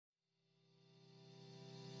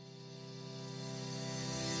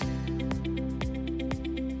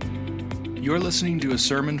You're listening to a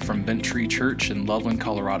sermon from Bent Tree Church in Loveland,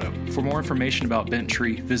 Colorado. For more information about Bent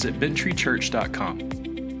Tree, visit benttreechurch.com.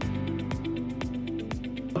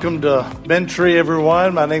 Welcome to Bent Tree,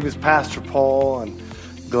 everyone. My name is Pastor Paul, and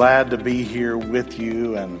glad to be here with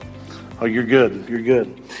you. And you're good. You're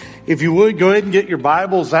good. If you would, go ahead and get your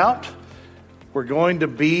Bibles out. We're going to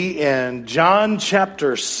be in John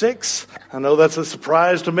chapter 6. I know that's a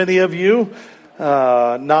surprise to many of you.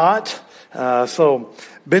 So,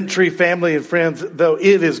 Bent Tree family and friends, though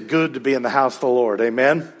it is good to be in the house of the Lord.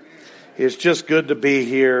 Amen. It's just good to be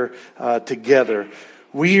here together.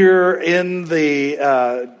 We're in the,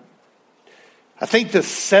 I think the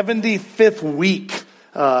 75th week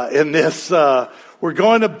in this. We're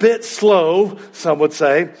going a bit slow, some would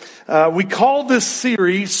say. We call this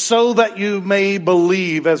series So That You May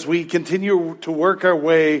Believe, as we continue to work our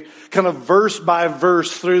way kind of verse by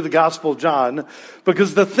verse through the Gospel of John,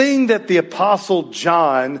 because the thing that the Apostle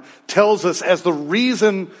John tells us as the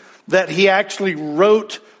reason that he actually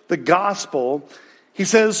wrote the Gospel, he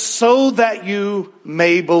says, so that you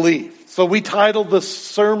may believe. So we titled the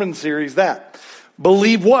sermon series that.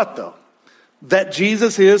 Believe what, though? That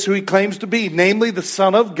Jesus is who he claims to be, namely the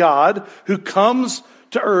Son of God, who comes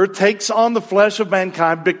to earth, takes on the flesh of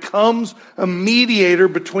mankind, becomes a mediator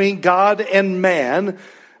between God and man.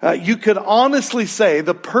 You could honestly say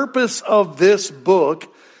the purpose of this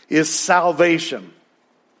book is salvation.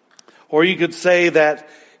 Or you could say that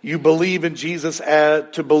you believe in Jesus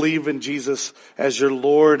to believe in Jesus as your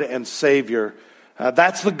Lord and Savior.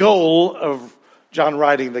 That's the goal of John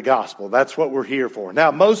writing the gospel. That's what we're here for.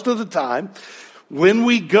 Now, most of the time, when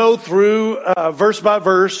we go through verse by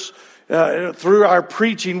verse, through our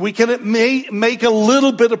preaching, we can make a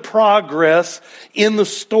little bit of progress in the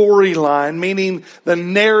storyline, meaning the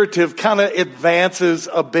narrative kind of advances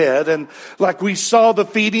a bit. And like we saw the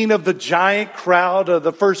feeding of the giant crowd of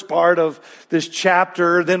the first part of this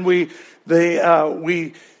chapter, then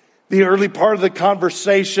the early part of the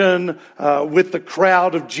conversation with the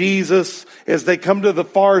crowd of Jesus as they come to the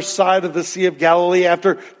far side of the Sea of Galilee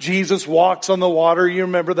after Jesus walks on the water. You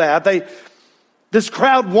remember that. This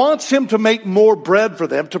crowd wants him to make more bread for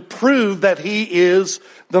them to prove that he is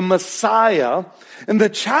the Messiah. And the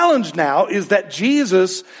challenge now is that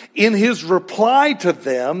Jesus, in his reply to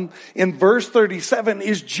them in verse 37,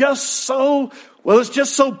 is just so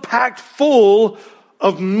packed full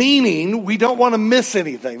of meaning, we don't want to miss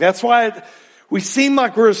anything. That's why we seem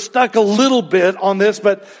like we're stuck a little bit on this,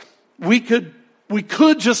 but we could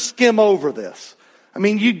just skim over this. I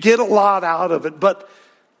mean, you get a lot out of it, but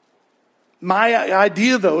my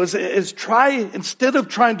idea though is try, instead of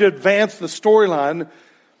trying to advance the storyline,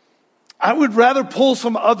 I would rather pull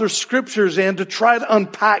some other scriptures in to try to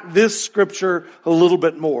unpack this scripture a little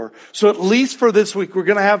bit more. So at least for this week, we're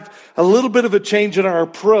going to have a little bit of a change in our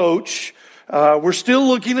approach. We're still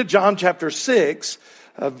looking at John chapter 6,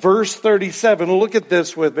 verse 37. Look at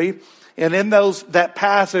this with me. And in that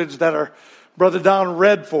passage that our brother Don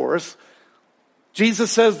read for us,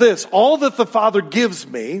 Jesus says this, all that the Father gives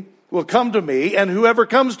me will come to me, and whoever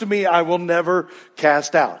comes to me I will never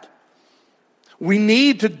cast out. We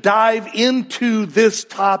need to dive into this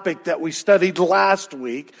topic that we studied last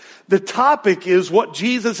week. The topic is what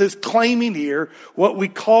Jesus is claiming here. What we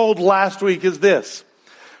called last week is this.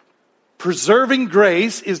 Preserving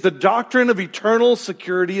grace is the doctrine of eternal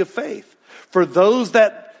security of faith for those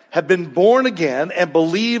that have been born again and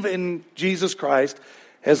believe in Jesus Christ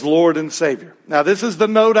as Lord and Savior. Now, this is the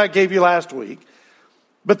note I gave you last week,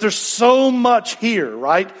 but there's so much here,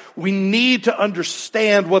 right? We need to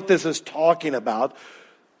understand what this is talking about.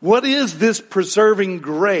 What is this preserving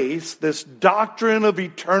grace, this doctrine of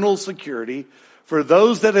eternal security for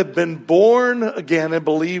those that have been born again and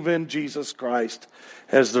believe in Jesus Christ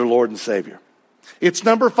as their Lord and Savior? It's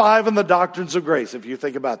number 5 in the doctrines of grace, if you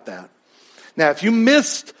think about that. Now, if you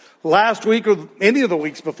missed last week or any of the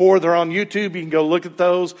weeks before, they're on YouTube. You can go look at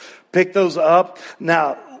those, pick those up.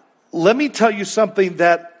 Now, let me tell you something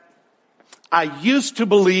that I used to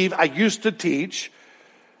believe, I used to teach,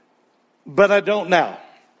 but I don't now.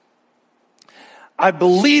 I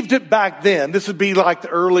believed it back then. This would be like the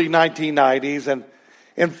early 1990s,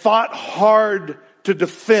 and fought hard to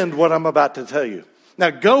defend what I'm about to tell you. Now,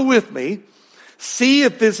 go with me. See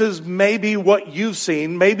if this is maybe what you've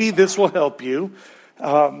seen. Maybe this will help you.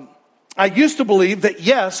 I used to believe that,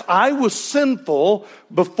 yes, I was sinful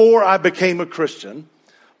before I became a Christian.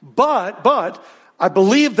 But I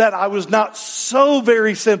believed that I was not so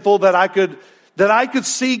very sinful that I could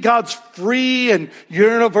see God's free and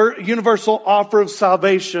universal offer of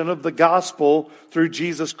salvation of the gospel through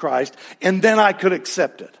Jesus Christ, and then I could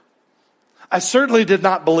accept it. I certainly did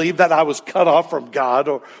not believe that I was cut off from God,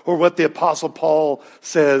 or what the Apostle Paul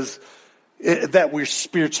says, that we're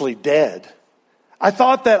spiritually dead. I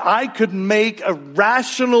thought that I could make a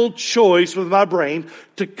rational choice with my brain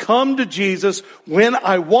to come to Jesus when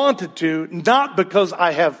I wanted to, not because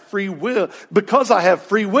I have free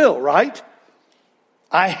will, right?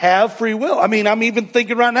 I have free will. I mean, I'm even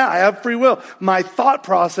thinking right now, I have free will. My thought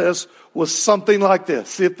process was something like this.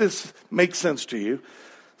 See if this makes sense to you.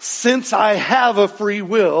 Since I have a free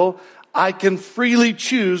will, I can freely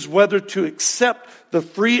choose whether to accept the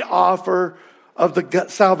free offer of the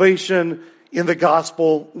salvation in the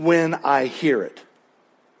gospel when I hear it.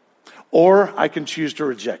 Or I can choose to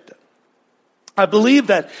reject it. I believe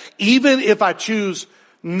that even if I choose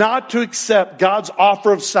not to accept God's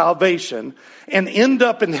offer of salvation and end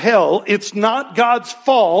up in hell, it's not God's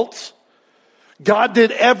fault. God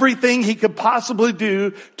did everything he could possibly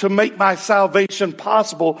do to make my salvation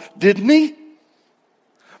possible, didn't he?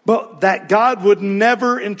 But that God would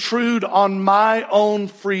never intrude on my own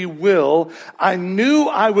free will. I knew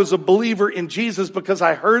I was a believer in Jesus because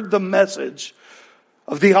I heard the message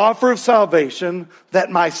of the offer of salvation that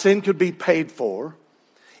my sin could be paid for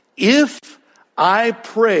if I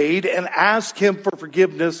prayed and asked him for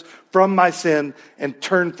forgiveness from my sin and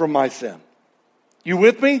turned from my sin. You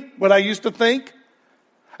with me? What I used to think?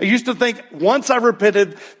 I used to think once I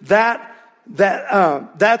repented,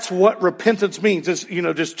 that's what repentance means. Is,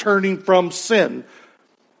 just turning from sin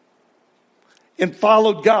and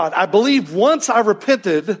followed God. I believe once I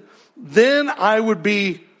repented, then I would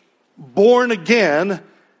be born again,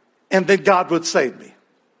 and then God would save me.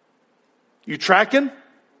 You tracking?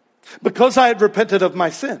 Because I had repented of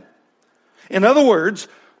my sin. In other words,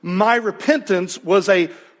 my repentance was a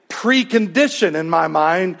precondition in my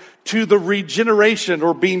mind to the regeneration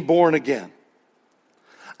or being born again.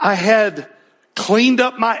 I had cleaned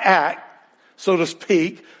up my act, so to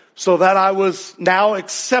speak, so that I was now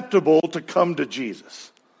acceptable to come to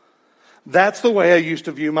Jesus. That's the way I used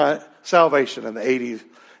to view my salvation in the 80s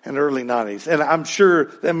and early 90s. And I'm sure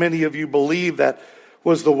that many of you believe that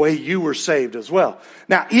was the way you were saved as well.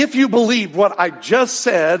 Now, if you believe what I just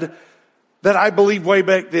said, that I believed way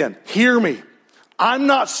back then, hear me. I'm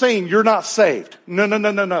not saying you're not saved.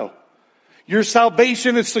 No. Your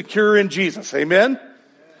salvation is secure in Jesus. Amen?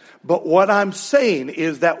 But what I'm saying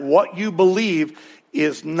is that what you believe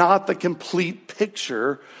is not the complete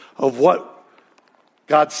picture of what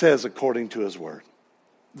God says according to his word.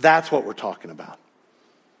 That's what we're talking about.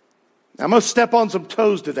 I'm going to step on some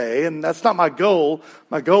toes today, and that's not my goal.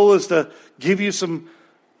 My goal is to give you some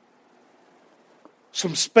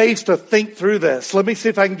space to think through this. Let me see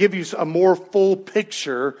if I can give you a more full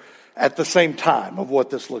picture at the same time of what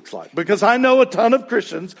this looks like. Because I know a ton of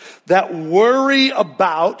Christians that worry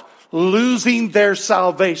about losing their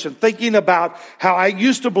salvation, thinking about how I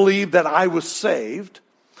used to believe that I was saved,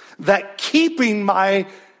 that keeping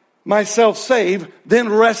myself saved then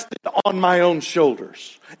rested on my own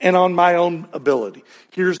shoulders and on my own ability.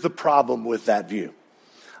 Here's the problem with that view.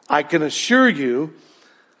 I can assure you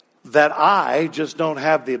that I just don't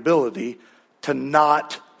have the ability to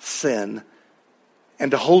not sin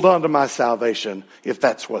and to hold on to my salvation if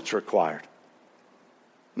that's what's required.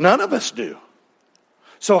 None of us do.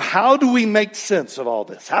 So how do we make sense of all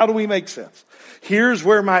this? How do we make sense? Here's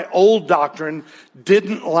where my old doctrine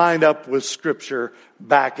didn't line up with Scripture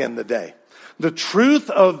back in the day. The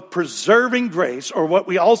truth of preserving grace, or what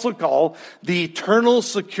we also call the eternal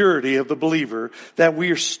security of the believer that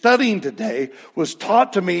we are studying today, was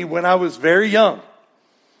taught to me when I was very young.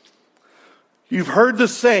 You've heard the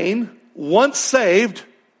saying, once saved,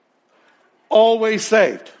 always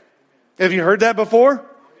saved. Have you heard that before?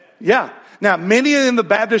 Yeah. Now, many in the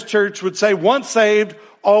Baptist church would say, once saved,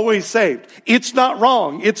 always saved. It's not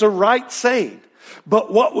wrong. It's a right saying.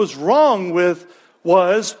 But what was wrong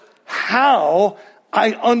was how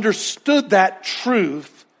I understood that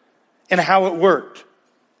truth and how it worked.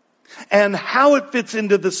 And how it fits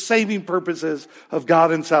into the saving purposes of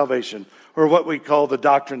God and salvation, or what we call the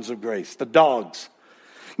doctrines of grace, the dogs.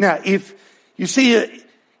 Now, if you see,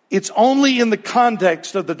 it's only in the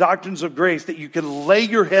context of the doctrines of grace that you can lay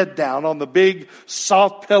your head down on the big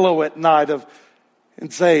soft pillow at night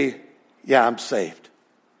and say, yeah, I'm saved.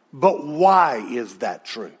 But why is that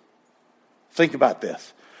true? Think about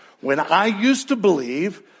this. When I used to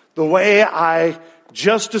believe the way I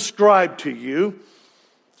just described to you,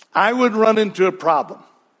 I would run into a problem.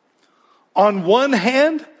 On one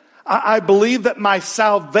hand, I believe that my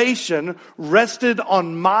salvation rested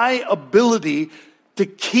on my ability to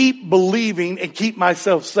keep believing and keep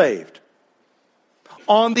myself saved.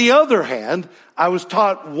 On the other hand, I was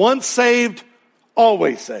taught once saved,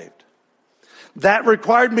 always saved. That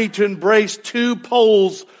required me to embrace two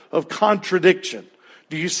poles of contradiction.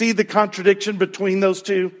 Do you see the contradiction between those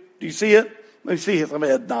two? Do you see it? Let me see it. Let me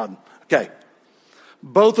head nod. Okay.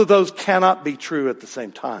 Both of those cannot be true at the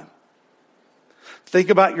same time. Think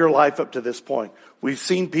about your life up to this point. We've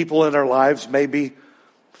seen people in our lives, maybe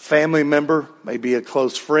family member, maybe a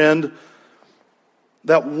close friend,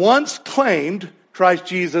 that once claimed Christ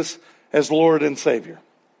Jesus as Lord and Savior.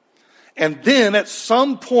 And then at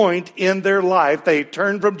some point in their life, they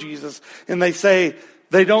turn from Jesus and they say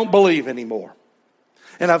they don't believe anymore.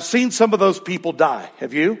 And I've seen some of those people die.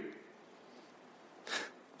 Have you?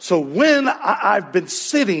 So when I've been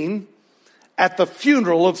sitting at the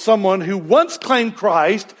funeral of someone who once claimed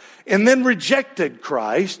Christ and then rejected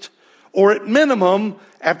Christ, or at minimum,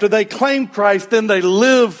 after they claimed Christ, then they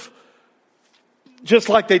live just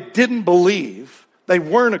like they didn't believe, they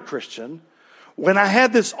weren't a Christian. When I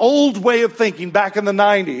had this old way of thinking back in the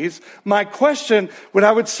 90s, my question when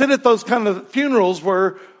I would sit at those kind of funerals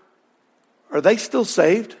were, are they still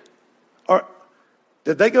saved? Or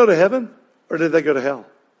did they go to heaven or did they go to hell?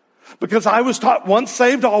 Because I was taught once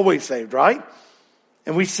saved, always saved, right?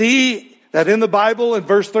 And we see that in the Bible in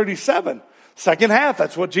verse 37. Second half,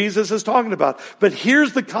 that's what Jesus is talking about. But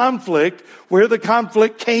here's the conflict, where the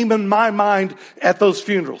conflict came in my mind at those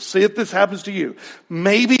funerals. See if this happens to you.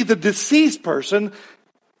 Maybe the deceased person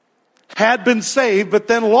had been saved, but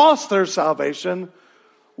then lost their salvation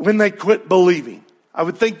when they quit believing. I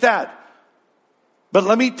would think that. But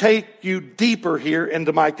let me take you deeper here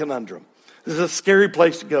into my conundrum. This is a scary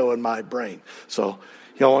place to go in my brain. So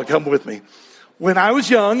y'all want to come with me. When I was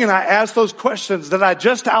young and I asked those questions that I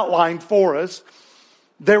just outlined for us,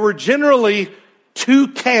 there were generally two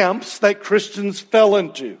camps that Christians fell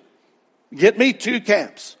into. Get me? Two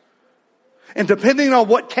camps. And depending on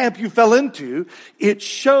what camp you fell into, it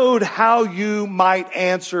showed how you might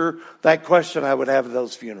answer that question I would have at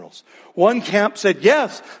those funerals. One camp said,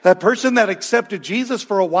 yes, that person that accepted Jesus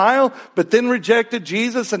for a while, but then rejected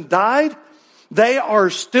Jesus and died, they are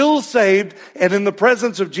still saved and in the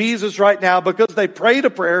presence of Jesus right now because they prayed a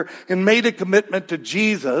prayer and made a commitment to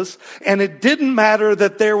Jesus. And it didn't matter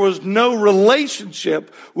that there was no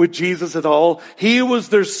relationship with Jesus at all. He was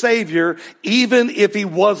their Savior, even if He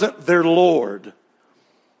wasn't their Lord.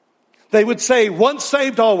 They would say, once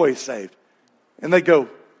saved, always saved. And they go,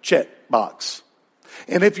 check box.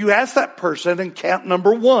 And if you ask that person in camp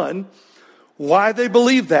number one, why they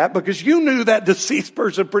believe that, because you knew that deceased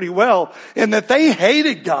person pretty well, and that they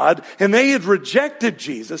hated God and they had rejected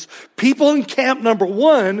Jesus, people in camp number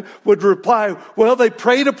one would reply, well, they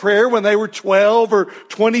prayed a prayer when they were 12 or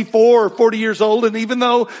 24 or 40 years old, and even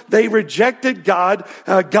though they rejected God,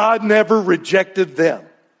 God never rejected them.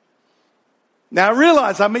 Now I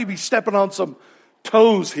realize I may be stepping on some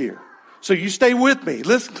toes here, so you stay with me.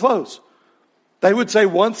 Listen close. They would say,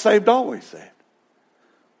 once saved, always saved.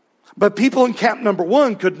 But people in camp number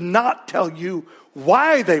one could not tell you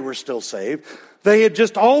why they were still saved. They had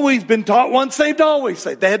just always been taught once saved, always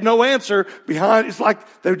saved. They had no answer behind. It's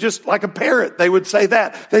like they were just like a parrot. They would say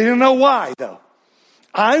that. They didn't know why, though.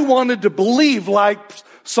 I wanted to believe like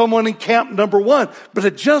someone in camp number one, but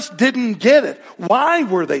it just didn't get it. Why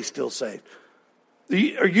were they still saved?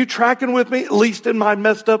 Are you tracking with me? At least in my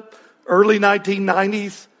messed up early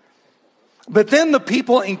 1990s. But then the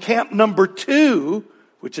people in camp number two,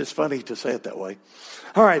 which is funny to say it that way.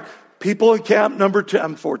 All right, people in camp number two,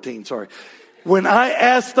 I'm 14, sorry. When I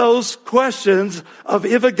asked those questions of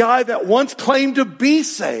if a guy that once claimed to be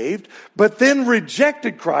saved, but then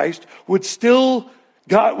rejected Christ, would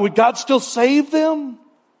God still save them?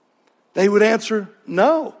 They would answer,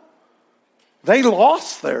 no. They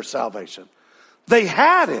lost their salvation. They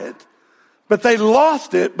had it, but they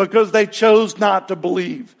lost it because they chose not to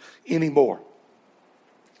believe anymore.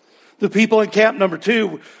 The people in camp number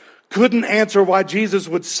two couldn't answer why Jesus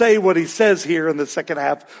would say what He says here in the second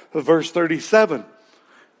half of verse 37.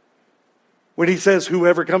 When He says,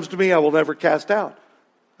 whoever comes to me, I will never cast out.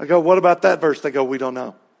 I go, what about that verse? They go, we don't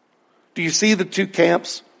know. Do you see the two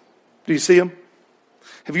camps? Do you see them?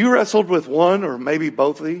 Have you wrestled with one or maybe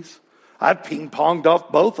both of these? I've ping-ponged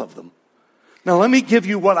off both of them. Now let me give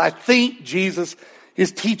you what I think Jesus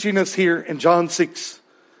is teaching us here in John 6.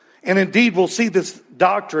 And indeed, we'll see this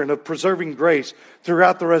doctrine of preserving grace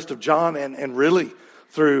throughout the rest of John and really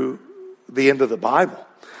through the end of the Bible.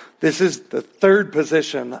 This is the third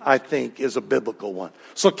position I think is a biblical one.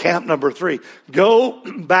 So camp number 3. Go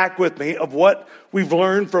back with me of what we've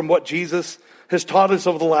learned from what Jesus has taught us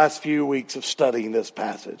over the last few weeks of studying this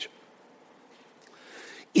passage.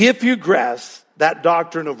 If you grasp that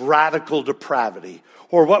doctrine of radical depravity,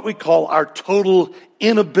 or what we call our total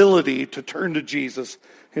inability to turn to Jesus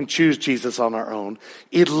and choose Jesus on our own,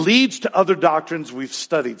 it leads to other doctrines we've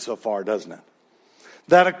studied so far, doesn't it?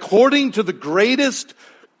 That according to the greatest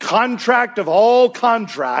contract of all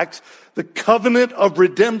contracts, the covenant of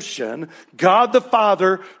redemption, God the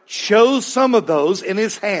Father chose some of those in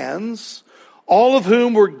his hands, all of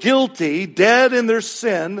whom were guilty, dead in their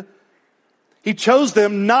sin. He chose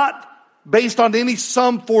them not based on any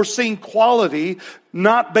some foreseen quality,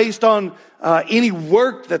 not based on any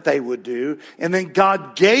work that they would do. And then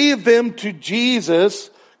God gave them to Jesus,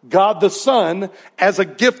 God the Son, as a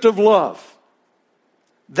gift of love.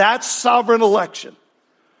 That's sovereign election.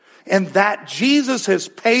 And that Jesus has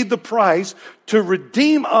paid the price to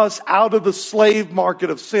redeem us out of the slave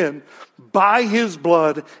market of sin by his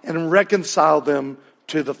blood and reconcile them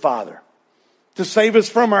to the Father. To save us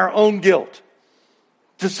from our own guilt.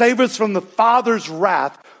 To save us from the Father's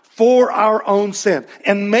wrath for our own sin.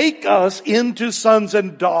 And make us into sons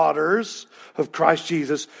and daughters of Christ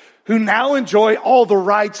Jesus, who now enjoy all the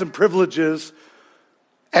rights and privileges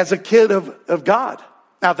as a kid of God.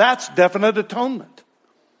 Now that's definite atonement.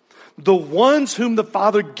 The ones whom the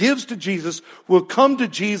Father gives to Jesus will come to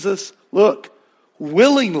Jesus, look,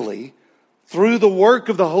 willingly through the work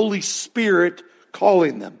of the Holy Spirit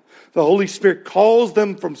calling them. The Holy Spirit calls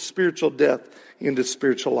them from spiritual death into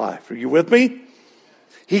spiritual life. Are you with me?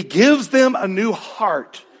 He gives them a new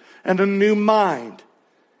heart and a new mind.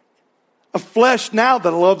 A flesh now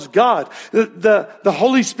that loves God. The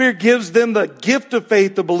Holy Spirit gives them the gift of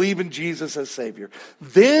faith to believe in Jesus as Savior.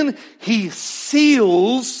 Then he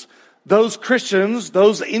seals those Christians,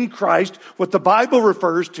 those in Christ, what the Bible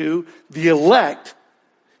refers to, the elect.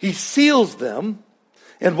 He seals them.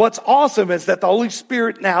 And what's awesome is that the Holy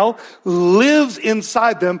Spirit now lives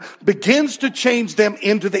inside them, begins to change them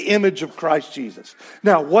into the image of Christ Jesus.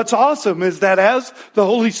 Now, what's awesome is that as the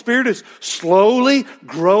Holy Spirit is slowly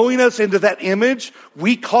growing us into that image,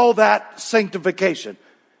 we call that sanctification.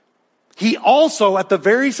 He also, at the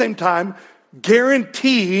very same time,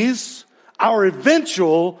 guarantees our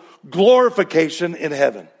eventual glorification in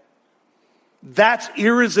heaven. That's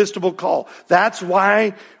irresistible call. That's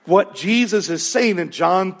why what Jesus is saying in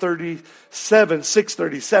John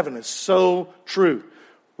 6:37 is so true.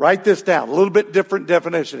 Write this down. A little bit different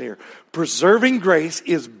definition here. Preserving grace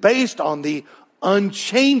is based on the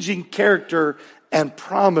unchanging character and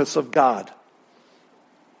promise of God.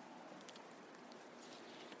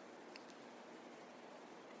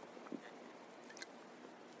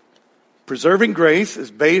 Preserving grace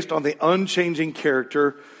is based on the unchanging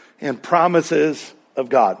character and promises of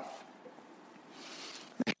God.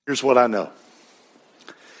 Here's what I know.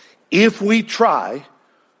 If we try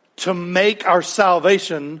to make our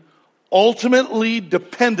salvation ultimately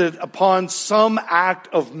dependent upon some act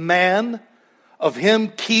of man, of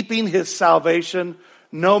him keeping his salvation,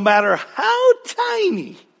 no matter how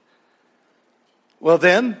tiny, well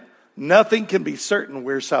then, nothing can be certain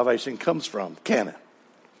where salvation comes from, can it?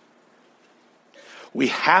 We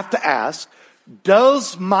have to ask,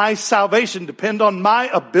 does my salvation depend on my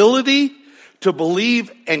ability to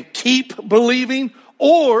believe and keep believing?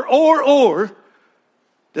 Or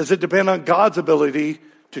does it depend on God's ability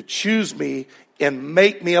to choose me and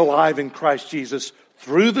make me alive in Christ Jesus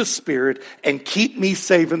through the Spirit and keep me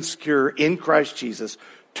safe and secure in Christ Jesus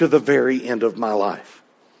to the very end of my life?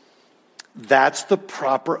 That's the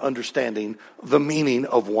proper understanding of the meaning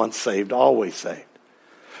of once saved, always saved.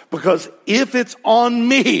 Because if it's on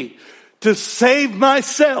me to save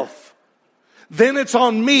myself, then it's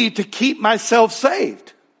on me to keep myself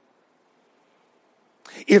saved.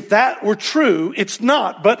 If that were true, it's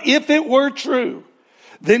not. But if it were true,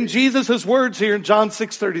 then Jesus' words here in John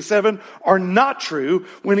 6:37 are not true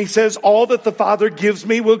when he says, all that the Father gives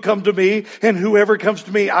me will come to me, and whoever comes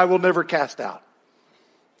to me I will never cast out.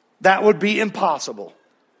 That would be impossible.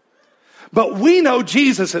 But we know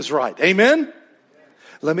Jesus is right. Amen?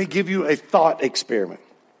 Let me give you a thought experiment.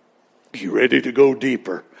 You ready to go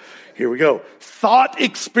deeper? Here we go. Thought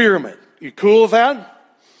experiment. You cool with that?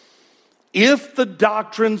 If the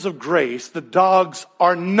doctrines of grace, the dogs,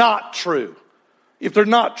 are not true, if they're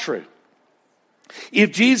not true,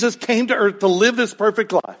 if Jesus came to earth to live this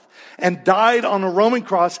perfect life and died on a Roman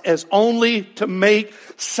cross as only to make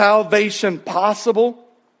salvation possible,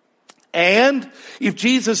 and if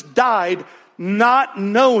Jesus died not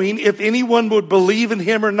knowing if anyone would believe in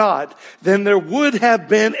him or not, then there would have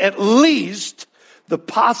been at least the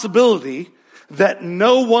possibility that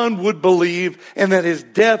no one would believe and that his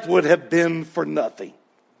death would have been for nothing.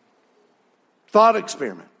 Thought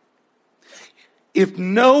experiment. If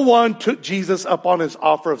no one took Jesus up on his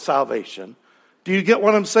offer of salvation, do you get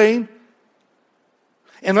what I'm saying?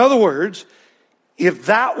 In other words, if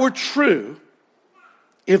that were true,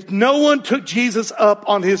 if no one took Jesus up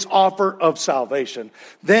on his offer of salvation,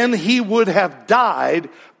 then he would have died,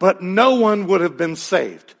 but no one would have been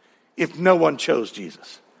saved if no one chose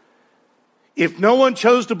Jesus. If no one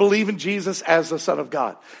chose to believe in Jesus as the Son of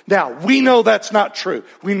God. Now, we know that's not true.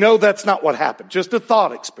 We know that's not what happened. Just a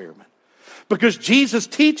thought experiment. Because Jesus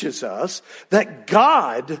teaches us that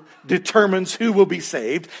God determines who will be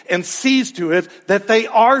saved and sees to it that they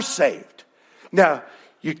are saved. Now,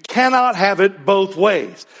 you cannot have it both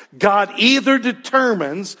ways. God either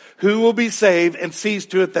determines who will be saved and sees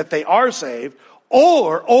to it that they are saved,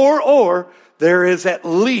 or there is at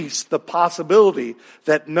least the possibility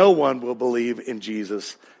that no one will believe in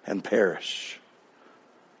Jesus and perish.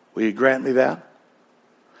 Will you grant me that?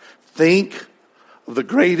 Think of the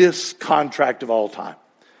greatest contract of all time.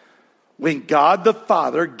 When God the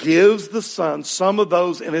Father gives the Son some of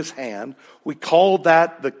those in his hand, we call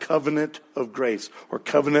that the covenant of grace or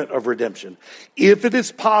covenant of redemption. If it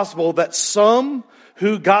is possible that some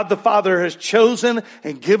who God the Father has chosen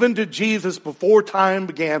and given to Jesus before time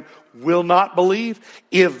began will not believe,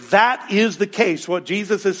 if that is the case, what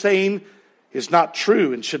Jesus is saying is not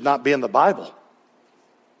true and should not be in the Bible.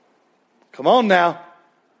 Come on now.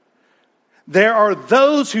 There are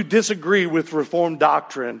those who disagree with Reformed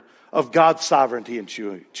doctrine of God's sovereignty in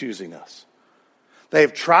choosing us. They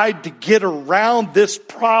have tried to get around this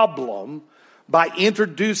problem by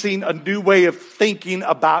introducing a new way of thinking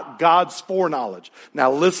about God's foreknowledge.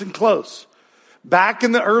 Now listen close. Back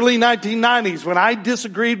in the early 1990s, when I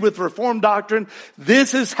disagreed with Reformed doctrine,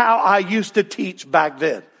 this is how I used to teach back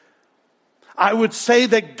then. I would say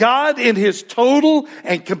that God in his total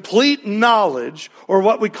and complete knowledge, or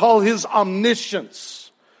what we call his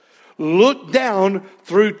omniscience, looked down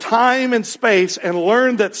through time and space and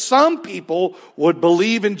learned that some people would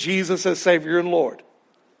believe in Jesus as Savior and Lord.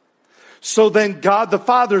 So then God the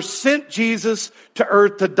Father sent Jesus to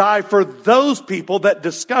earth to die for those people that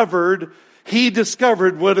he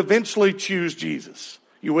discovered would eventually choose Jesus.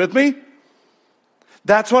 You with me?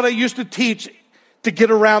 That's what I used to teach to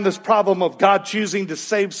get around this problem of God choosing to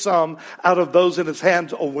save some out of those in his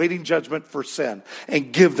hands awaiting judgment for sin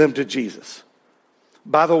and give them to Jesus.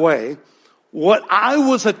 By the way, what I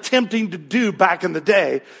was attempting to do back in the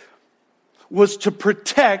day was to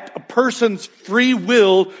protect a person's free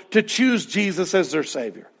will to choose Jesus as their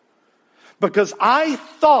Savior. Because I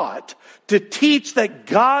thought to teach that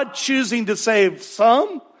God choosing to save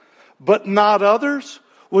some, but not others,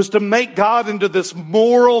 was to make God into this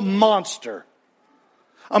moral monster.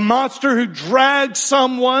 A monster who drags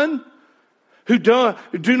someone who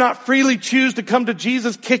do not freely choose to come to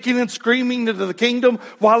Jesus kicking and screaming into the kingdom,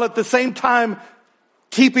 while at the same time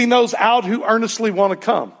keeping those out who earnestly want to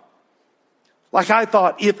come. Like I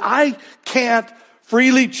thought, if I can't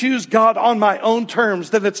freely choose God on my own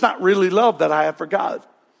terms, then it's not really love that I have for God.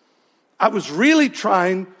 I was really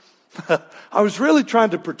trying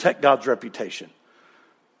to protect God's reputation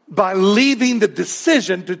by leaving the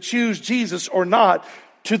decision to choose Jesus or not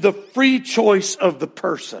to the free choice of the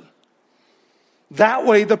person. That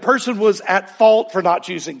way, the person was at fault for not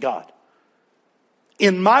choosing God.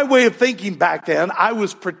 In my way of thinking back then, I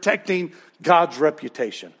was protecting God's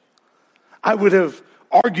reputation. I would have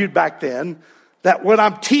argued back then that what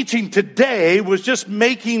I'm teaching today was just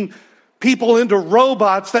making people into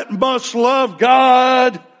robots that must love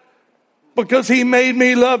God because he made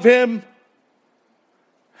me love him.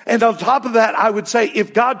 And on top of that, I would say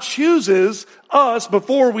if God chooses us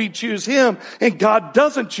before we choose him, and God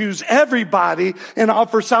doesn't choose everybody and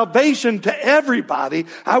offer salvation to everybody,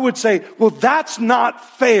 I would say, well, that's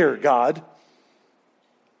not fair, God.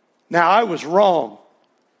 Now, I was wrong.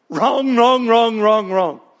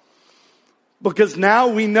 Wrong. Because now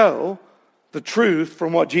we know the truth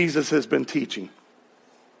from what Jesus has been teaching.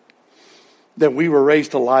 That we were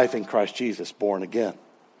raised to life in Christ Jesus, born again.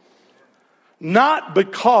 Not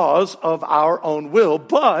because of our own will,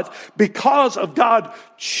 but because of God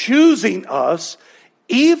choosing us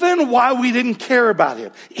even while we didn't care about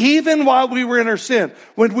him, even while we were in our sin,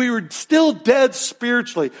 when we were still dead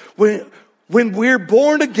spiritually, when we're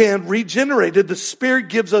born again, regenerated, the Spirit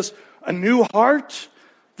gives us a new heart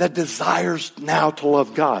that desires now to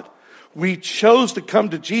love God. We chose to come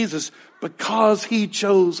to Jesus because he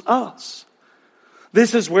chose us.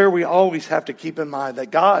 This is where we always have to keep in mind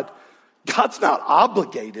that God's not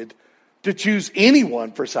obligated to choose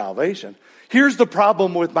anyone for salvation. Here's the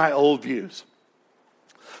problem with my old views.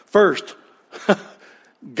 First,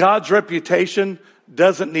 God's reputation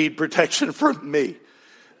doesn't need protection from me.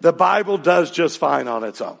 The Bible does just fine on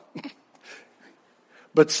its own.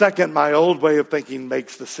 But second, my old way of thinking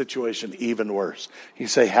makes the situation even worse. You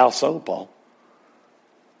say, how so, Paul?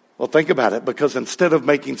 Well, think about it, because instead of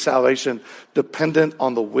making salvation dependent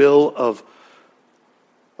on the will of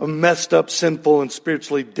a messed up, sinful, and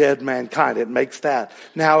spiritually dead mankind, it makes that.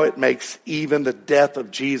 Now it makes even the death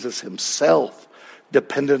of Jesus himself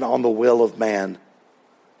dependent on the will of man.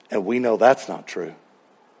 And we know that's not true.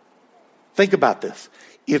 Think about this.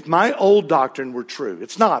 If my old doctrine were true,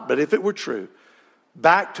 it's not, but if it were true,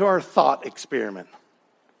 back to our thought experiment.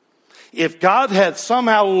 If God had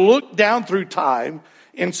somehow looked down through time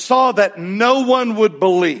and saw that no one would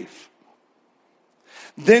believe,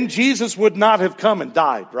 then Jesus would not have come and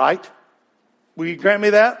died, right? Will you grant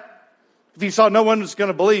me that? If he saw no one was going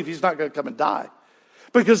to believe, he's not going to come and die.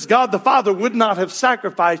 Because God the Father would not have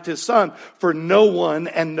sacrificed his Son for no one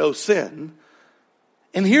and no sin.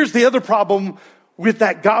 And here's the other problem with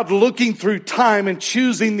that God looking through time and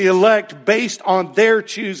choosing the elect based on their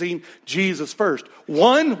choosing Jesus first.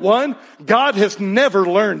 One, God has never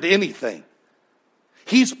learned anything.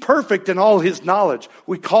 He's perfect in all his knowledge.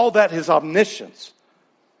 We call that his omniscience.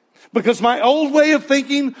 Because my old way of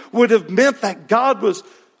thinking would have meant that God was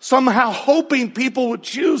somehow hoping people would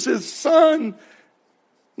choose his Son.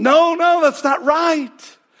 No, that's not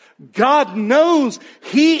right. God knows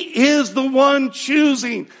he is the one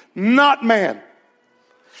choosing, not man.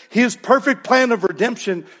 His perfect plan of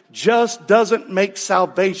redemption just doesn't make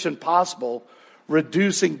salvation possible,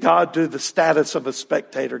 reducing God to the status of a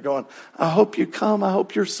spectator going, I hope you come, I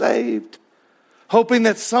hope you're saved. Hoping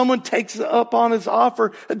that someone takes up on his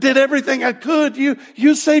offer. I did everything I could.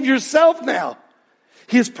 You save yourself now.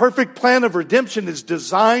 His perfect plan of redemption is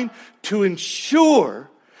designed to ensure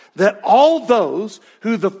that all those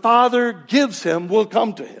who the Father gives him will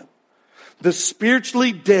come to him. The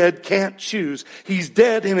spiritually dead can't choose. He's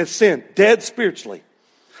dead in his sin, dead spiritually.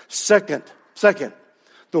 Second,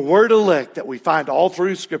 the word elect that we find all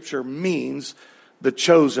through Scripture means the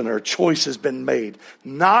chosen, or choice has been made,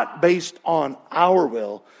 not based on our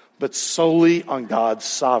will, but solely on God's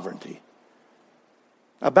sovereignty.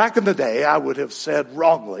 Now, back in the day, I would have said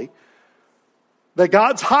wrongly that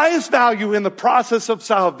God's highest value in the process of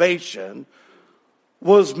salvation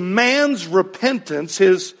was man's repentance,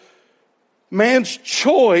 man's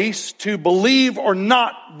choice to believe or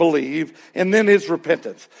not believe, and then his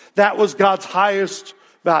repentance. That was God's highest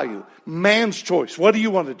value. Man's choice. What do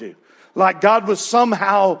you want to do? Like God was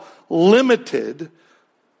somehow limited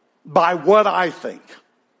by what I think.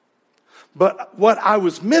 But what I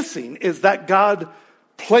was missing is that God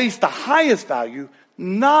placed the highest value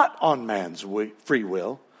not on man's free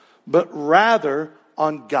will, but rather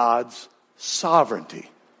on God's sovereignty.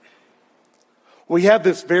 We have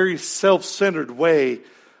this very self-centered way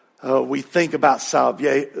we think about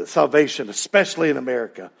salvation, especially in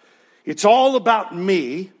America. It's all about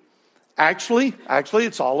me. Actually,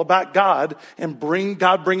 it's all about God and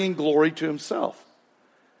God bringing glory to himself.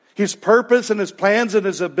 His purpose and his plans and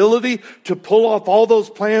his ability to pull off all those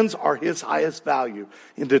plans are his highest value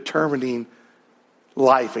in determining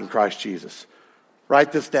life in Christ Jesus.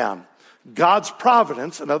 Write this down. God's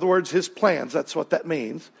providence, in other words, his plans, that's what that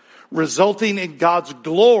means, resulting in God's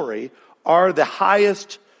glory are the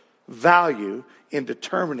highest value in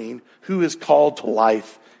determining who is called to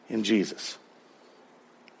life in Jesus.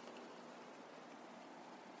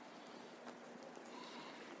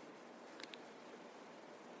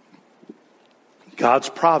 God's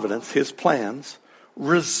providence, his plans,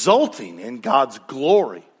 resulting in God's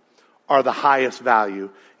glory are the highest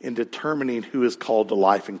value in determining who is called to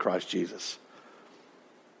life in Christ Jesus.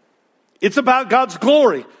 It's about God's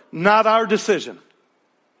glory, not our decision.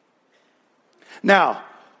 Now,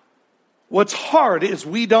 what's hard is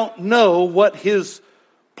we don't know what his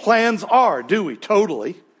plans are, do we?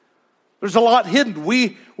 Totally. There's a lot hidden.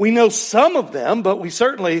 We know some of them, but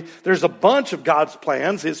there's a bunch of God's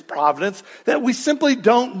plans, his providence, that we simply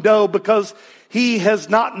don't know because he has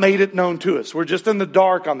not made it known to us. We're just in the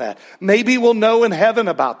dark on that. Maybe we'll know in heaven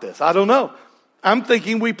about this. I don't know. I'm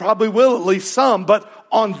thinking we probably will, at least some. But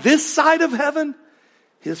on this side of heaven,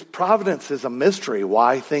 his providence is a mystery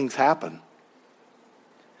why things happen.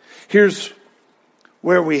 Here's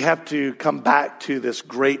where we have to come back to this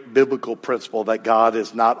great biblical principle that God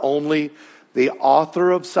is not only the author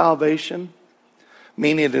of salvation,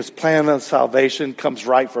 meaning his plan of salvation comes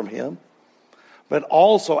right from him, but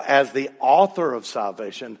also as the author of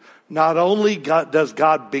salvation, not only does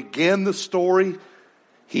God begin the story,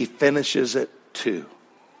 he finishes it too.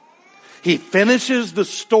 He finishes the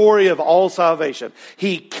story of all salvation.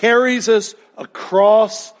 He carries us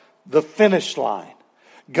across the finish line.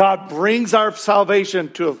 God brings our salvation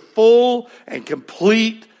to a full and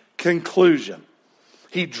complete conclusion.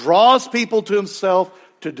 He draws people to himself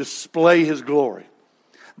to display his glory.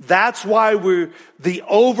 That's why the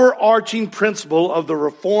overarching principle of the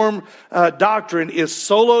Reformed doctrine is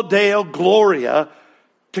solo Deo Gloria,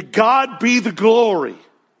 to God be the glory.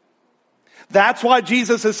 That's why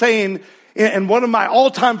Jesus is saying, in one of my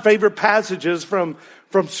all-time favorite passages from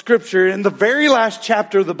Scripture, in the very last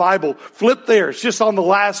chapter of the Bible, flip there, it's just on the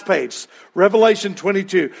last page, Revelation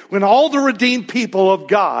 22. When all the redeemed people of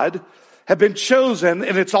God have been chosen,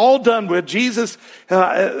 and it's all done with, Jesus,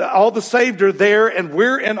 all the saved are there, and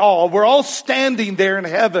we're all standing there in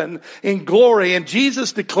heaven in glory, and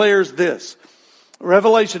Jesus declares this.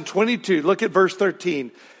 Revelation 22, look at verse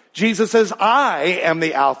 13. Jesus says, I am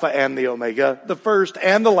the Alpha and the Omega, the first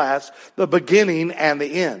and the last, the beginning and the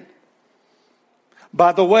end.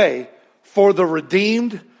 By the way, for the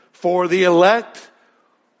redeemed, for the elect,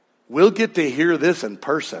 we'll get to hear this in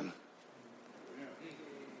person.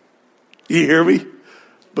 You hear me?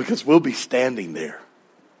 Because we'll be standing there.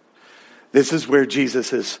 This is what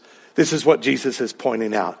Jesus is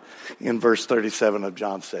pointing out in verse 37 of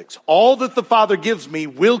John 6. All that the Father gives me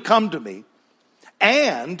will come to me,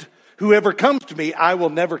 and whoever comes to me, I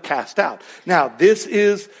will never cast out. Now, this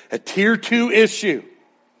is a tier 2 issue.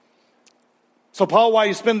 So, Paul, why are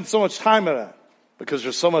you spending so much time on it? Because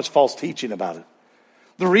there's so much false teaching about it.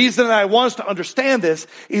 The reason that I want us to understand this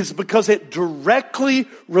is because it directly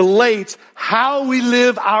relates how we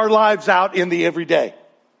live our lives out in the everyday.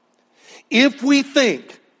 If we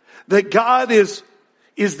think that God is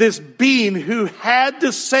this being who had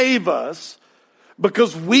to save us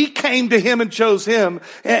because we came to him and chose him,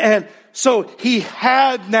 and so he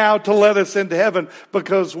had now to let us into heaven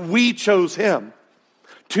because we chose him.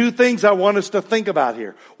 Two things I want us to think about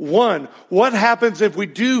here. One, what happens if we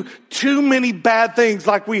do too many bad things,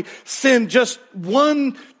 like we sin just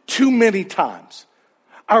one too many times?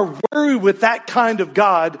 Our worry with that kind of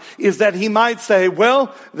God is that he might say,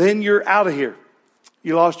 well, then you're out of here.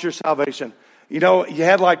 You lost your salvation. You know, you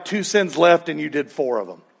had like 2 sins left and you did 4 of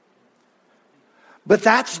them. But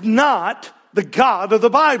that's not the God of the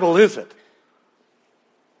Bible, is it?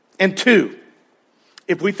 And 2,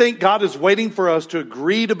 if we think God is waiting for us to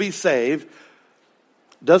agree to be saved,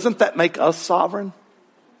 doesn't that make us sovereign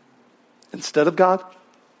instead of God?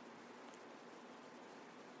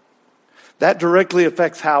 That directly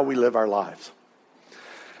affects how we live our lives.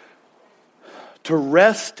 To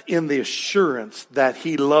rest in the assurance that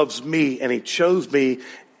he loves me and he chose me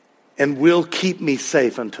and will keep me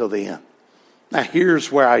safe until the end. Now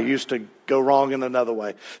here's where I used to go wrong in another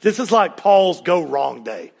way. This is like Paul's go wrong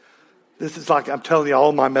day. This is like, I'm telling you,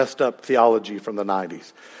 all my messed up theology from the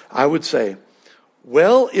 90s. I would say,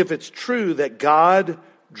 well, if it's true that God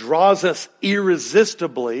draws us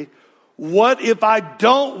irresistibly, what if I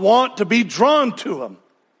don't want to be drawn to him?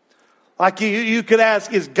 Like you could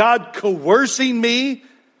ask, is God coercing me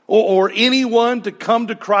or anyone to come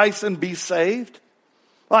to Christ and be saved?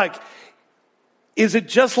 Like, is it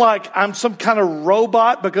just like I'm some kind of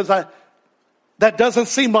robot? Because that doesn't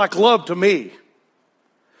seem like love to me.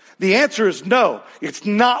 The answer is no, it's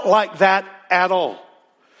not like that at all.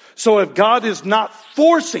 So if God is not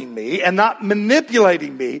forcing me and not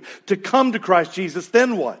manipulating me to come to Christ Jesus,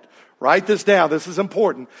 then what? Write this down. This is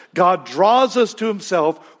important. God draws us to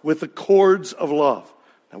himself with the cords of love.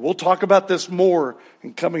 Now we'll talk about this more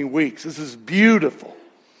in coming weeks. This is beautiful.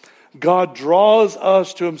 God draws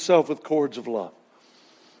us to himself with cords of love.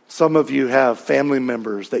 Some of you have family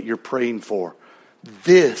members that you're praying for.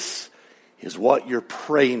 This is what you're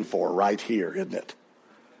praying for right here, isn't it?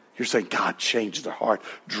 You're saying, God, change their heart.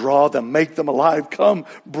 Draw them, make them alive. Come,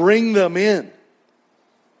 bring them in.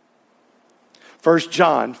 1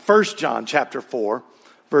 John chapter 4,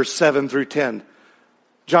 verse 7 through 10.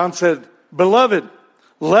 John said, Beloved,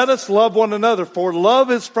 let us love one another, for love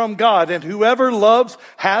is from God, and whoever loves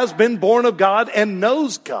has been born of God and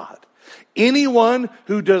knows God. Anyone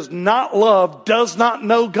who does not love does not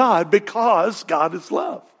know God, because God is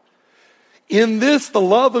love. In this, the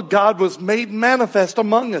love of God was made manifest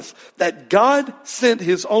among us, that God sent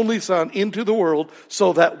his only Son into the world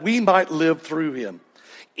so that we might live through him.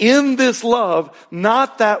 In this love,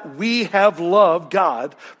 not that we have loved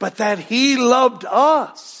God, but that he loved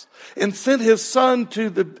us and sent his Son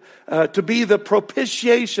to be the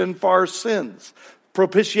propitiation for our sins.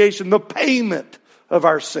 Propitiation, the payment of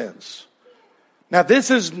our sins. Now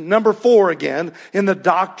this is number 4 again in the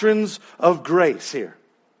doctrines of grace here.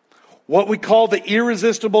 What we call the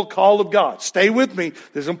irresistible call of God. Stay with me.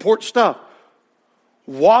 This is important stuff.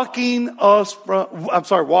 Waking us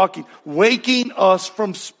waking us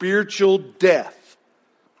from spiritual death.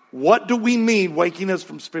 What do we mean waking us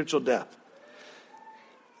from spiritual death?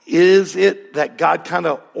 Is it that God kind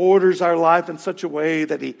of orders our life in such a way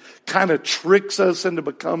that he kind of tricks us into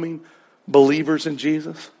becoming believers in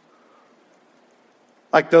Jesus?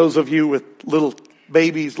 Like those of you with little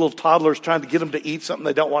babies, little toddlers, trying to get them to eat something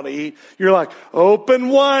they don't want to eat. You're like, open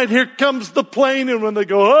wide, here comes the plane. And when they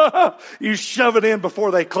go, you shove it in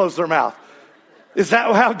before they close their mouth. Is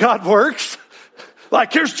that how God works?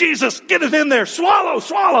 Like, here's Jesus, get it in there,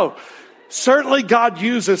 swallow. Certainly God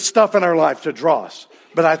uses stuff in our life to draw us.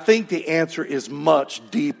 But I think the answer is much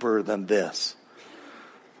deeper than this.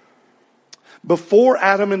 Before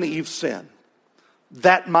Adam and Eve sinned,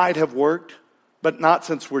 that might have worked, but not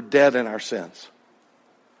since we're dead in our sins.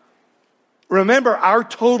 Remember our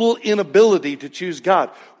total inability to choose God.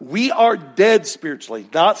 We are dead spiritually,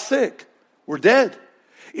 not sick. We're dead.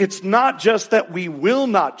 It's not just that we will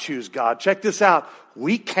not choose God. Check this out.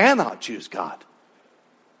 We cannot choose God.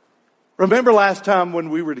 Remember last time when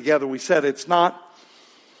we were together, we said it's not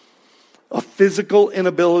a physical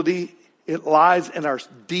inability. It lies in our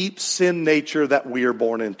deep sin nature that we are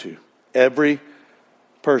born into. Every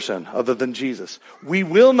person other than Jesus. We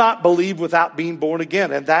will not believe without being born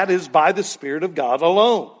again, and that is by the Spirit of God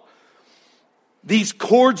alone. These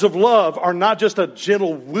cords of love are not just a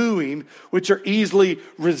gentle wooing, which are easily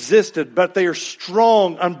resisted, but they are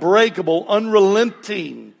strong, unbreakable,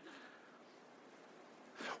 unrelenting.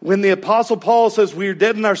 When the Apostle Paul says we are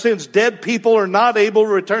dead in our sins, dead people are not able to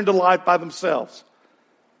return to life by themselves.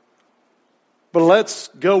 But let's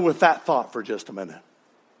go with that thought for just a minute.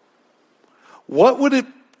 What would it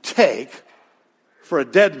take for a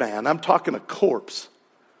dead man, I'm talking a corpse,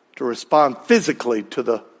 to respond physically to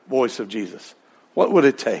the voice of Jesus? What would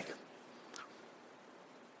it take?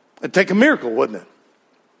 It'd take a miracle, wouldn't it?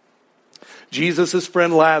 Jesus'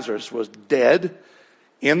 friend Lazarus was dead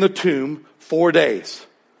in the tomb 4 days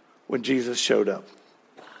when Jesus showed up.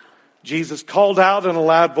 Jesus called out in a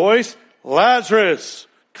loud voice, Lazarus,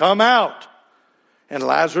 come out. And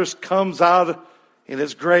Lazarus comes out in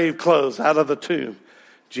his grave clothes out of the tomb.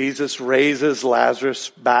 Jesus raises Lazarus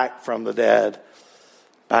back from the dead,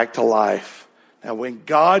 back to life. Now, when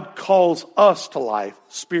God calls us to life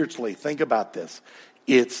spiritually, think about this.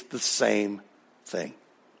 It's the same thing.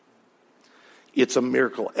 It's a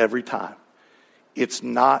miracle every time. It's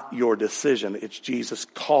not your decision. It's Jesus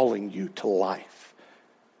calling you to life.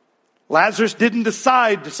 Lazarus didn't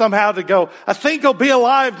decide somehow to go, I think I'll be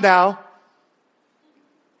alive now.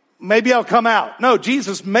 Maybe I'll come out. No,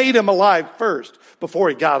 Jesus made him alive first before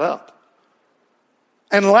he got up.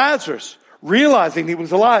 And Lazarus, realizing he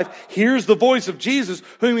was alive, hears the voice of Jesus,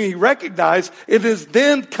 whom he recognized. It is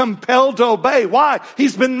then compelled to obey. Why?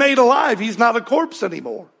 He's been made alive. He's not a corpse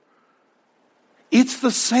anymore. It's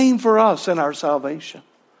the same for us in our salvation.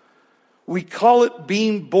 We call it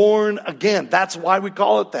being born again. That's why we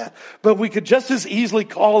call it that. But we could just as easily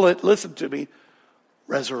call it, listen to me,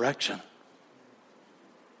 resurrection.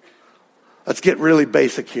 Let's get really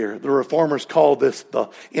basic here. The Reformers call this,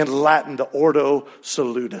 in Latin, the Ordo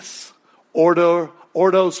Salutis. Ordo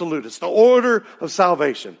Salutis, the order of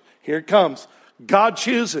salvation. Here it comes. God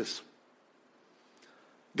chooses.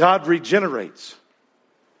 God regenerates.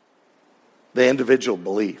 The individual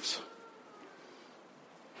believes.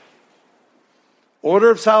 Order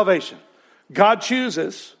of salvation. God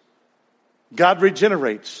chooses. God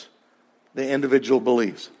regenerates. The individual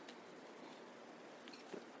believes.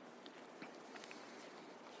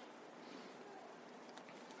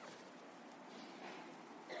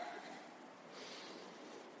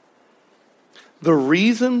 The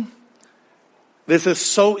reason this is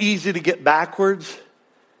so easy to get backwards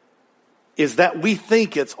is that we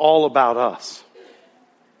think it's all about us.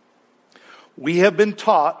 We have been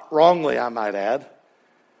taught, wrongly I might add,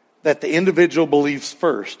 that the individual believes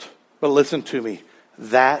first. But listen to me,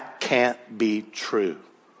 that can't be true.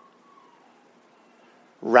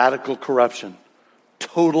 Radical corruption,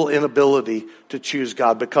 total inability to choose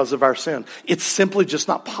God because of our sin. It's simply just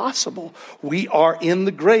not possible. We are in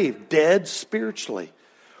the grave, dead spiritually.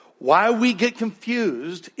 Why we get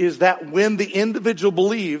confused is that when the individual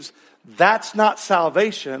believes, that's not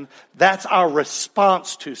salvation, that's our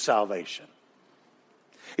response to salvation.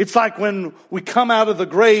 It's like when we come out of the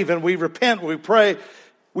grave and we repent, we pray,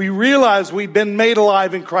 we realize we've been made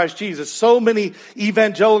alive in Christ Jesus. So many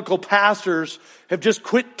evangelical pastors have just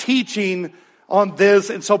quit teaching on this,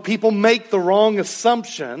 and so people make the wrong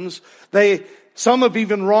assumptions. Some have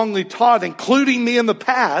even wrongly taught, including me in the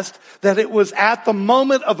past, that it was at the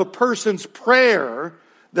moment of a person's prayer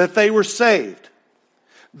that they were saved.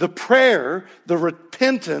 The prayer, the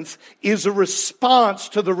repentance, is a response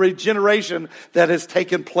to the regeneration that has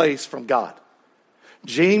taken place from God.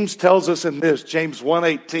 James tells us in this, James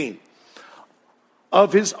 1:18,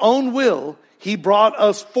 of his own will, he brought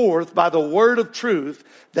us forth by the word of truth,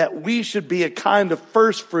 that we should be a kind of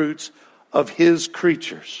first fruits of his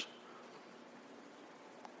creatures.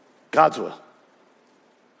 God's will.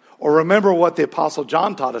 Or remember what the Apostle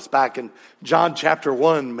John taught us back in John chapter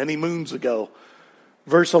 1 many moons ago.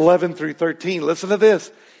 Verse 11 through 13. Listen to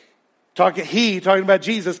this. Talking about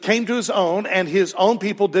Jesus, came to his own, and his own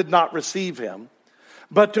people did not receive him.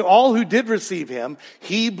 But to all who did receive him,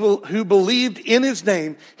 who believed in his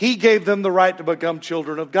name, he gave them the right to become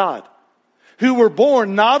children of God, who were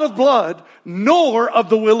born not of blood, nor of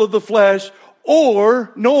the will of the flesh,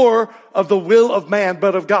 nor of the will of man,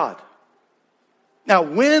 but of God. Now,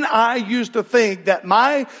 when I used to think that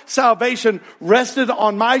my salvation rested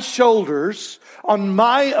on my shoulders, on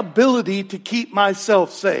my ability to keep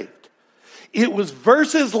myself saved, it was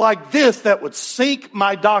verses like this that would sink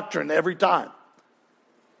my doctrine every time.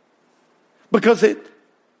 Because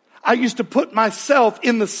I used to put myself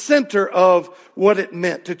in the center of what it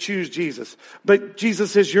meant to choose Jesus. But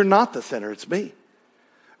Jesus says, you're not the center, it's me.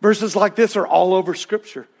 Verses like this are all over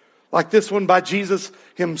Scripture. Like this one by Jesus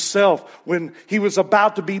himself, when he was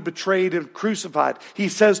about to be betrayed and crucified. He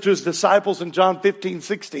says to his disciples in John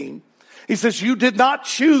 15:16, he says, you did not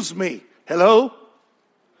choose me. Hello?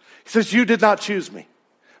 He says, you did not choose me,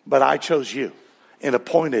 but I chose you and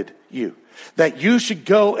appointed you, that you should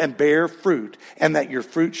go and bear fruit, and that your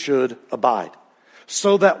fruit should abide,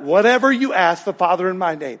 so that whatever you ask the Father in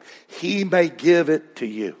my name, he may give it to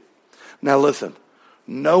you. Now listen,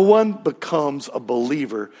 no one becomes a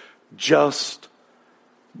believer just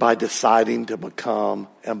by deciding to become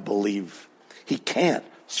and believe. He can't.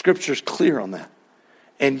 Scripture's clear on that.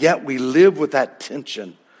 And yet we live with that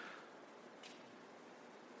tension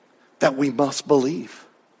that we must believe.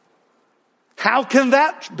 How can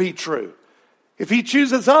that be true? If he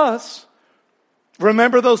chooses us,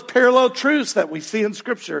 remember those parallel truths that we see in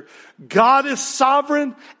Scripture. God is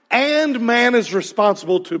sovereign and man is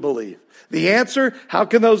responsible to believe. The answer, how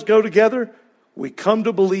can those go together? We come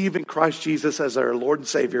to believe in Christ Jesus as our Lord and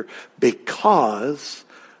Savior because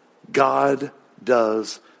God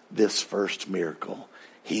does this first miracle.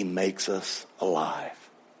 He makes us alive.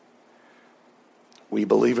 We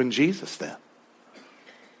believe in Jesus then.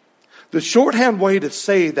 The shorthand way to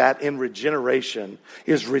say that in regeneration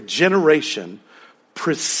is regeneration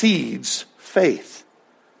precedes faith.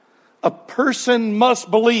 A person must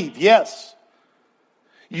believe, yes.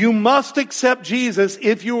 You must accept Jesus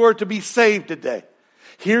if you are to be saved today.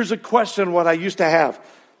 Here's a question what I used to have.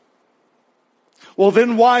 Well,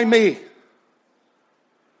 then why me?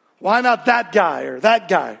 Why not that guy or that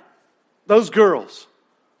guy? Those girls.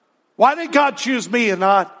 Why did God choose me and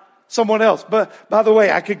not someone else? But by the way,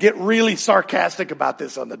 I could get really sarcastic about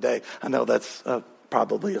this on the day. I know that's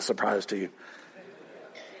probably a surprise to you.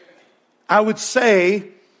 I would say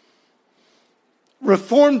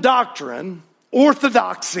Reformed doctrine,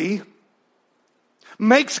 orthodoxy,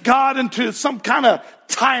 makes God into some kind of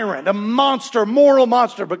tyrant, a monster, moral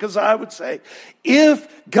monster. Because I would say, if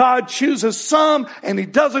God chooses some and he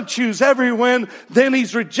doesn't choose everyone, then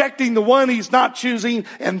he's rejecting the one he's not choosing,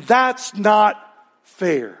 and that's not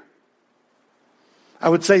fair. I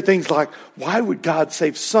would say things like, why would God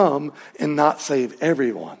save some and not save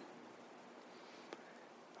everyone?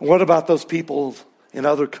 What about those people in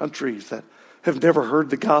other countries that have never heard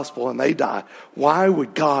the gospel and they die? Why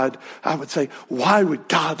would God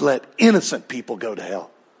let innocent people go to hell?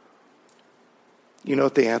 You know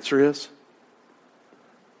what the answer is?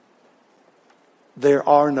 There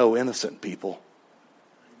are no innocent people.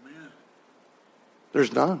 Amen.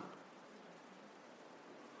 There's none.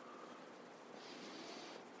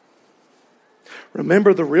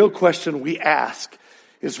 Remember, the real question we ask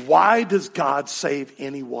is, why does God save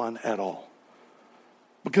anyone at all?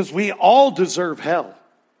 Because we all deserve hell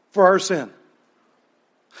for our sin.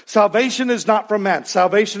 Salvation is not from man.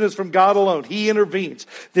 Salvation is from God alone. He intervenes.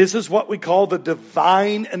 This is what we call the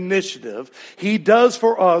divine initiative. He does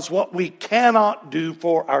for us what we cannot do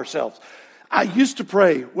for ourselves. I used to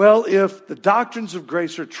pray, well, if the doctrines of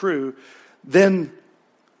grace are true, then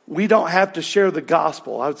we don't have to share the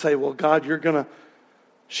gospel. I would say, well, God, you're going to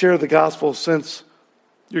share the gospel since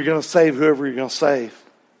you're going to save whoever you're going to save.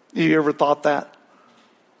 You ever thought that?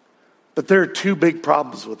 But there are two big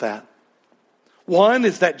problems with that. One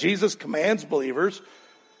is that Jesus commands believers.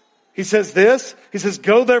 He says this, he says,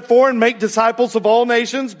 go therefore and make disciples of all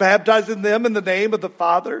nations, baptizing them in the name of the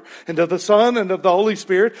Father and of the Son and of the Holy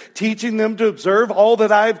Spirit, teaching them to observe all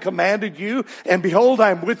that I have commanded you. And behold,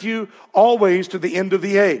 I am with you always to the end of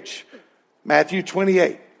the age. Matthew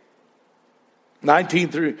 28, 19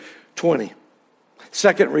 through 20.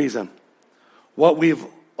 Second reason, what we've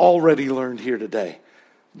already learned here today.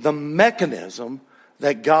 The mechanism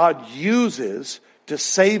that God uses to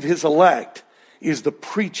save his elect is the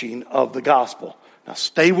preaching of the gospel. Now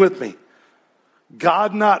stay with me.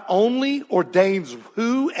 God not only ordains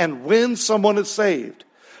who and when someone is saved,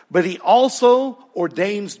 but he also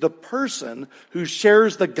ordains the person who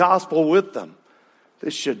shares the gospel with them.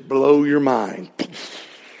 This should blow your mind.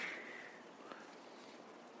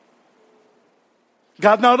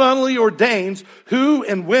 God not only ordains who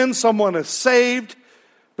and when someone is saved,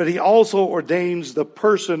 but he also ordains the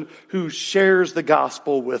person who shares the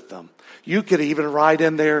gospel with them. You could even write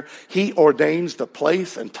in there, he ordains the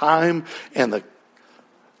place and time and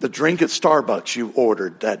the drink at Starbucks you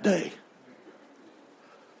ordered that day.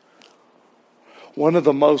 One of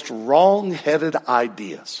the most wrong-headed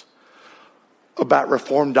ideas about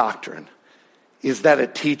Reformed doctrine is that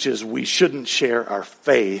it teaches we shouldn't share our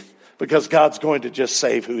faith because God's going to just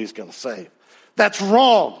save who he's going to save. That's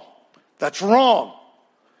wrong. That's wrong.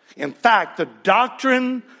 In fact, the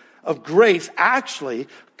doctrine of grace actually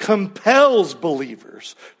compels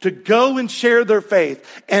believers to go and share their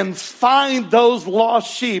faith and find those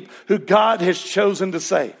lost sheep who God has chosen to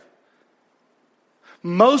save.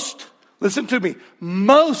 Listen to me,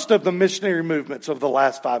 most of the missionary movements of the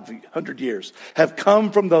last 500 years have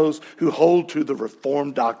come from those who hold to the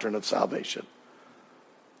Reformed doctrine of salvation.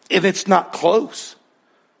 And it's not close.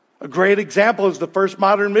 A great example is the first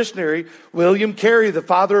modern missionary, William Carey, the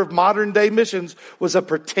father of modern day missions, was a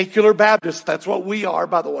particular Baptist. That's what we are,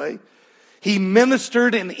 by the way. He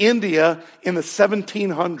ministered in India in the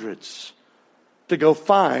 1700s to go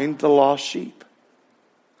find the lost sheep.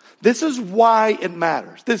 This is why it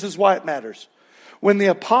matters. This is why it matters. When the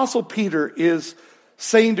Apostle Peter is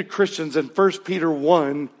saying to Christians in 1 Peter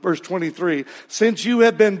 1, verse 23, since you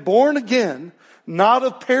have been born again, not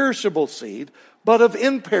of perishable seed, but of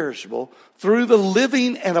imperishable, through the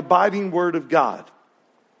living and abiding word of God.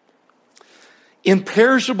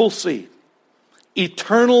 Imperishable seed,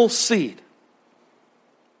 eternal seed.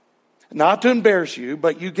 Not to embarrass you,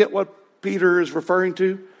 but you get what Peter is referring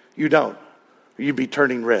to? You don't. You'd be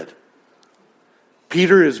turning red.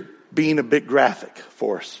 Peter is being a bit graphic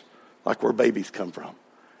for us, like where babies come from.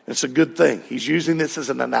 It's a good thing. He's using this as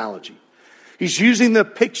an analogy. He's using the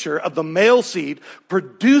picture of the male seed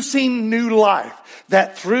producing new life,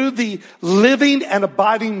 that through the living and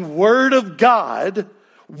abiding word of God,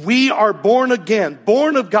 we are born again,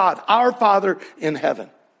 born of God, our Father in heaven.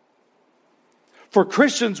 For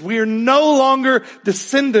Christians, we are no longer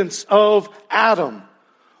descendants of Adam.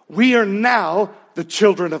 We are now the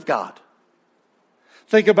children of God.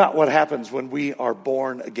 Think about what happens when we are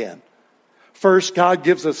born again. First, God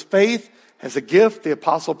gives us faith as a gift. The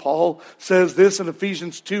Apostle Paul says this in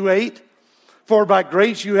Ephesians 2:8. For by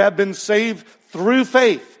grace you have been saved through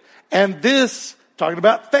faith. And this, talking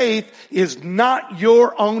about faith, is not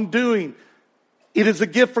your own doing. It is a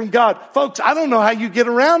gift from God. Folks, I don't know how you get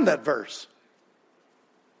around that verse.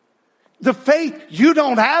 The faith, you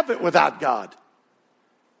don't have it without God.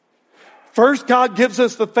 First, God gives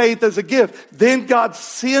us the faith as a gift. Then God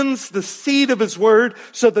sends the seed of his word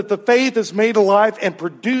so that the faith is made alive and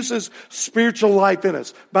produces spiritual life in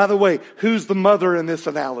us. By the way, who's the mother in this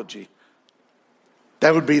analogy?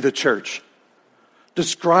 That would be the church.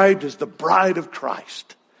 Described as the bride of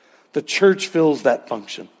Christ. The church fills that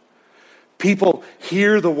function. People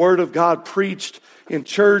hear the word of God preached in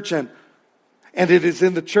church, and it is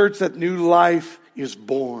in the church that new life is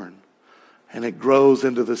born. And it grows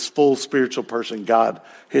into this full spiritual person God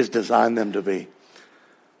has designed them to be.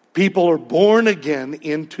 People are born again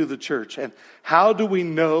into the church. And how do we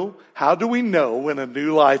know? How do we know when a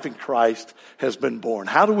new life in Christ has been born?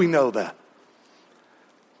 How do we know that?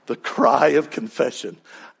 The cry of confession.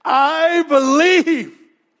 I believe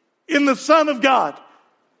in the Son of God.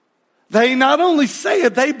 They not only say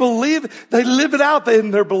it, they believe it, they live it out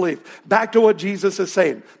in their belief. Back to what Jesus is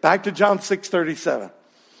saying. Back to John 6:37.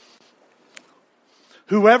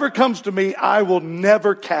 Whoever comes to me, I will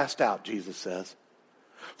never cast out, Jesus says.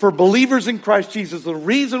 For believers in Christ Jesus, the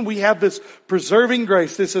reason we have this preserving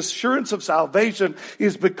grace, this assurance of salvation,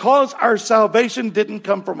 is because our salvation didn't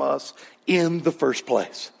come from us in the first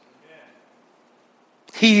place.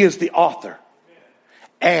 He is the author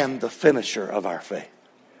and the finisher of our faith.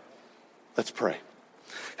 Let's pray.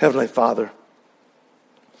 Heavenly Father,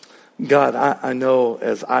 God, I know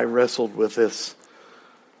as I wrestled with this,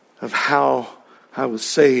 of how I was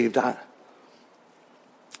saved.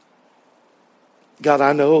 God,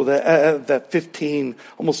 I know that 15,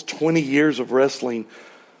 almost 20 years of wrestling.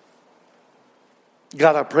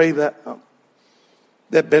 God, I pray that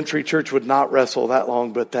Bentry Church would not wrestle that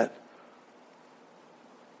long, but that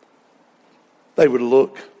they would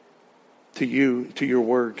look to you, to your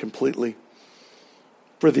word completely,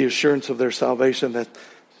 for the assurance of their salvation, that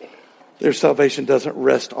their salvation doesn't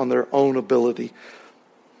rest on their own ability,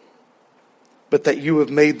 but that you have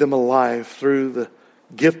made them alive through the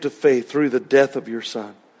gift of faith, through the death of your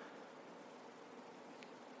Son.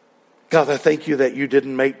 God, I thank you that you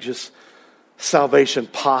didn't make just salvation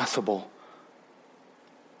possible,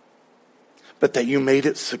 but that you made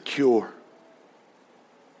it secure.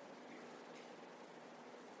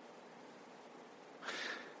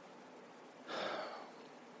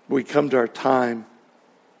 We come to our time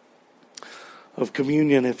of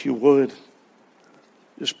communion. If you would,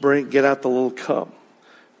 just get out the little cup.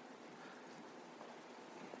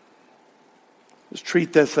 Just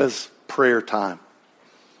treat this as prayer time.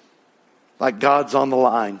 Like God's on the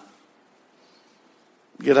line.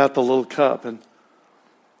 Get out the little cup. And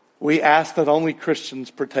we ask that only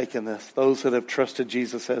Christians partake in this. Those that have trusted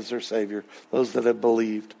Jesus as their Savior. Those that have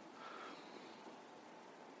believed.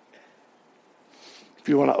 If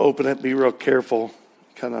you want to open it, be real careful.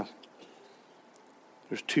 There's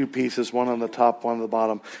two pieces, one on the top, one on the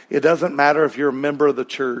bottom. It doesn't matter if you're a member of the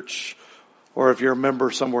church or if you're a member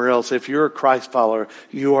somewhere else. If you're a Christ follower,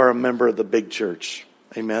 you are a member of the big church.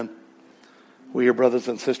 Amen. We are brothers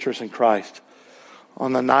and sisters in Christ.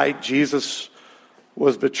 On the night Jesus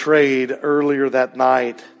was betrayed, earlier that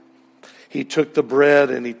night, he took the bread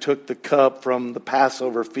and he took the cup from the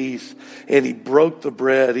Passover feast and he broke the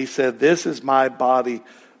bread. He said, "This is my body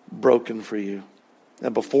broken for you."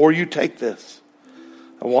 And before you take this,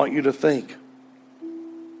 I want you to think,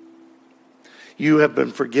 you have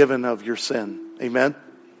been forgiven of your sin. Amen?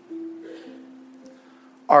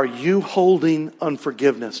 Are you holding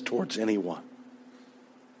unforgiveness towards anyone?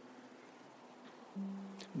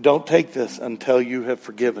 Don't take this until you have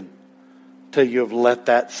forgiven, until you have let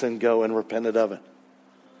that sin go and repented of it.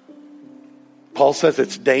 Paul says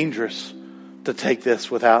it's dangerous to take this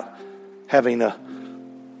without having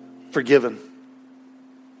forgiven.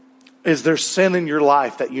 Is there sin in your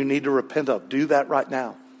life that you need to repent of? Do that right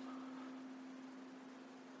now.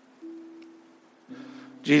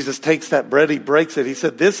 Jesus takes that bread, he breaks it. He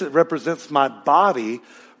said, "This represents my body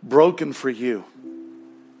broken for you."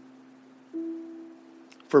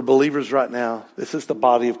 For believers right now, this is the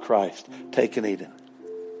body of Christ. Take and eat it.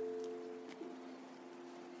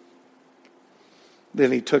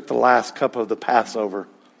 Then he took the last cup of the Passover.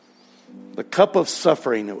 The cup of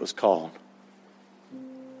suffering, it was called.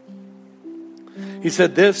 He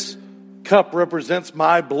said, "This cup represents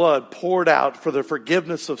my blood poured out for the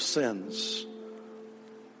forgiveness of sins."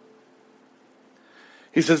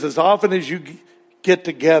 He says, as often as you get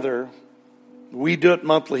together, we do it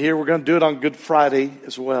monthly here. We're going to do it on Good Friday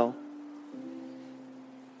as well.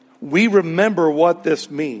 We remember what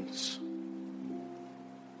this means.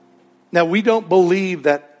 Now, we don't believe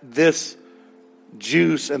that this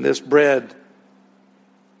juice and this bread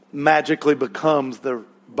magically becomes the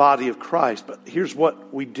body of Christ. But here's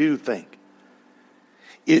what we do think.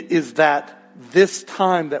 It is that this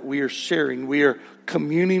time that we are sharing, we are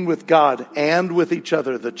communing with God and with each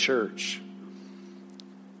other, the church.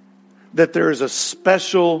 That there is a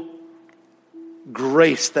special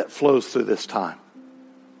grace that flows through this time.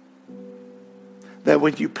 That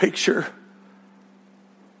when you picture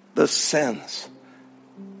the sins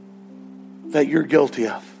that you're guilty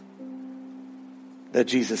of, that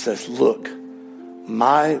Jesus says, "Look,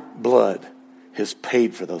 my blood has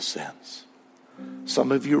paid for those sins."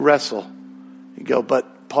 Some of you wrestle. You go,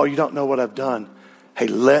 "But Paul, you don't know what I've done." Hey,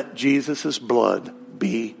 let Jesus' blood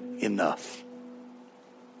be enough.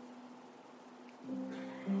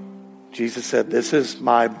 Jesus said, "This is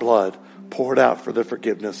my blood poured out for the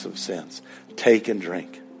forgiveness of sins. Take and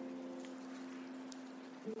drink."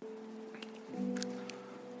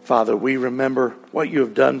 Father, we remember what you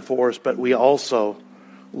have done for us, but we also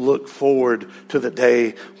look forward to the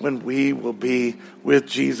day when we will be with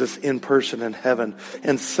Jesus in person in heaven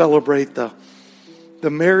and celebrate the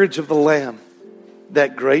marriage of the Lamb,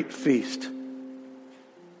 that great feast.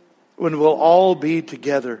 When we'll all be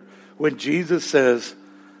together, when Jesus says,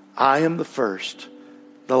 "I am the first,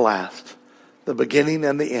 the last, the beginning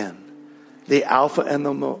and the end, the Alpha and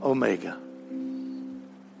the Omega."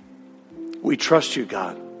 We trust you,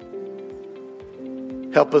 God.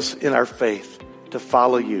 Help us in our faith to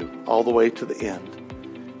follow you all the way to the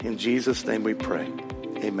end. In Jesus' name we pray.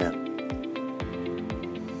 Amen.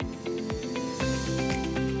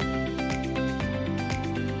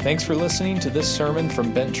 Thanks for listening to this sermon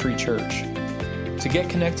from Bent Tree Church. To get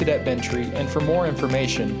connected at Bent Tree and for more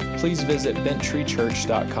information, please visit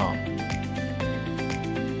benttreechurch.com.